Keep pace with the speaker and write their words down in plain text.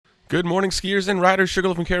Good morning, skiers and riders.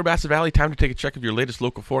 Sugarloaf from Carrabassett Valley. Time to take a check of your latest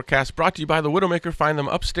local forecast. Brought to you by the Widowmaker. Find them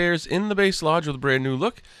upstairs in the base lodge with a brand new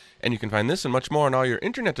look. And you can find this and much more on all your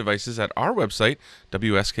internet devices at our website,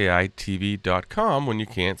 WSKITV.com, when you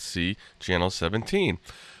can't see Channel 17.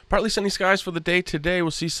 Partly sunny skies for the day today.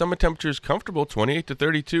 We'll see summer temperatures comfortable, 28 to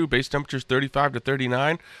 32, base temperatures 35 to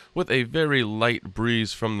 39, with a very light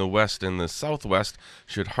breeze from the west and the southwest.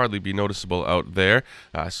 Should hardly be noticeable out there.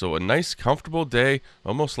 So a nice, comfortable day,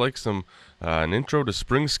 almost like an intro to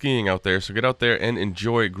spring skiing out there. So get out there and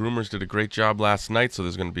enjoy. Groomers did a great job last night, so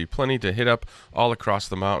there's going to be plenty to hit up all across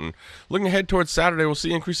the mountain. Looking ahead towards Saturday, we'll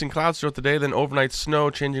see increasing clouds throughout the day, then overnight snow,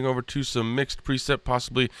 changing over to some mixed precip,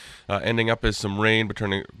 possibly ending up as some rain, but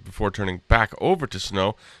before turning back over to snow.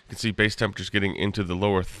 You can see base temperatures getting into the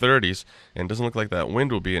lower 30s, and it doesn't look like that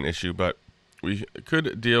wind will be an issue, but we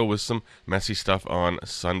could deal with some messy stuff on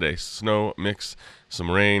Sunday. Snow mix, some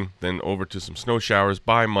rain, then over to some snow showers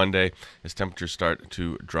by Monday as temperatures start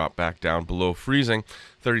to drop back down below freezing.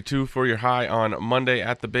 32 for your high on Monday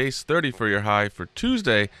at the base, 30 for your high for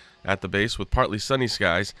Tuesday at the base with partly sunny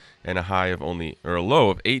skies and a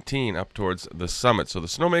low of 18 up towards the summit. So the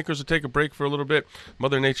snowmakers will take a break for a little bit.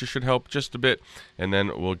 Mother Nature should help just a bit, and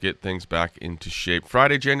then we'll get things back into shape.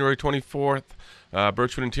 Friday, January 24th,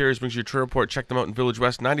 Birchwood Interiors brings you a trail report. Check them out in Village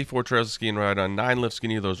West. 94 trails to ski and ride on, 9 lifts,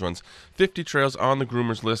 skinny of those runs. 50 trails on the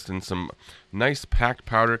groomers list, and some nice packed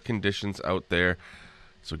powder conditions out there.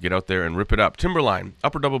 So get out there and rip it up. Timberline,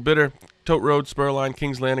 Upper Double Bitter, Tote Road, Spurline,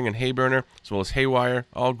 Kings Landing, and Hayburner, as well as Haywire,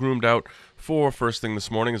 all groomed out for first thing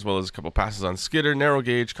this morning, as well as a couple passes on Skidder, Narrow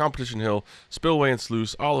Gauge, Competition Hill, Spillway and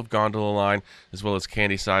Sluice, all of Gondola Line, as well as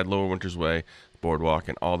Candy Side, Lower Winters Way, Boardwalk,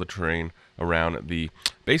 and all the terrain around the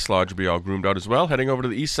base lodge will be all groomed out as well. Heading over to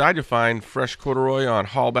the east side, you'll find fresh corduroy on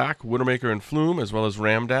Hallback, Widowmaker and Flume, as well as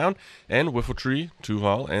Ramdown, and Whiffletree, Two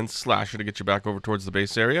Hall, and Slasher to get you back over towards the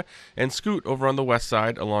base area, and Scoot over on the west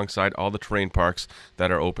side alongside all the terrain parks that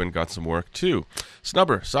are open. Got some work too.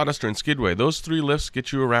 Snubber, Sawduster, and Skidway. Those 3 lifts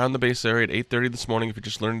get you around the base area at 8:30 this morning. If you're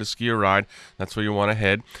just learning to ski or ride, that's where you want to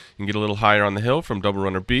head. You can get a little higher on the hill from Double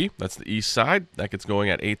Runner B. That's the east side. That gets going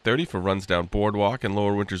at 8:30 for runs down Boardwalk and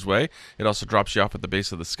Lower Winters Way. It also drops you off at the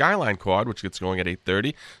base of the Skyline Quad, which gets going at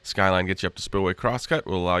 8:30. Skyline gets you up to Spillway Crosscut,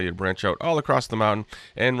 will allow you to branch out all across the mountain.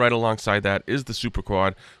 And right alongside that is the Super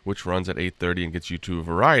Quad, which runs at 8:30 and gets you to a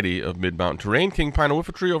variety of mid-mountain terrain. King Pine and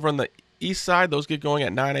Whiffletree over on the east side, those get going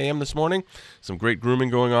at 9 a.m. this morning. Some great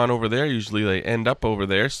grooming going on over there. Usually they end up over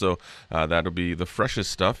there, so that'll be the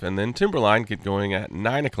freshest stuff. And then Timberline get going at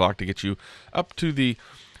 9 o'clock to get you up to the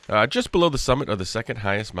just below the summit of the second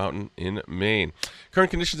highest mountain in Maine.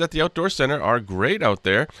 Current conditions at the Outdoor Center are great out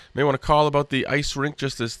there. May want to call about the ice rink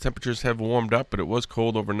just as temperatures have warmed up, but it was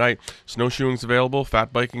cold overnight. Snowshoeing is available.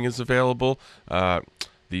 Fat biking is available.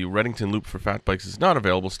 The Reddington Loop for fat bikes is not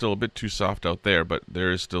available, still a bit too soft out there, but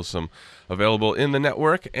there is still some available in the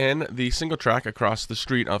network, and the single track across the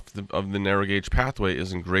street of the narrow gauge pathway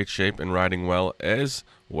is in great shape and riding well as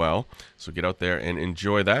well. So get out there and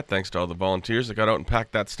enjoy that. Thanks to all the volunteers that got out and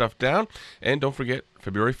packed that stuff down. And don't forget,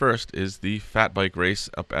 February 1st is the Fat Bike Race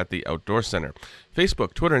up at the Outdoor Center.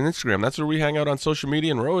 Facebook, Twitter, and Instagram, that's where we hang out on social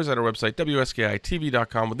media, and we're always at our website,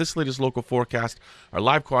 WSKITV.com, with this latest local forecast, our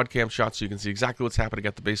live quad cam shots so you can see exactly what's happening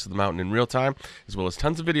at the base of the mountain in real time, as well as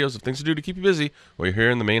tons of videos of things to do to keep you busy while you're here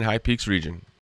in the Maine High Peaks region.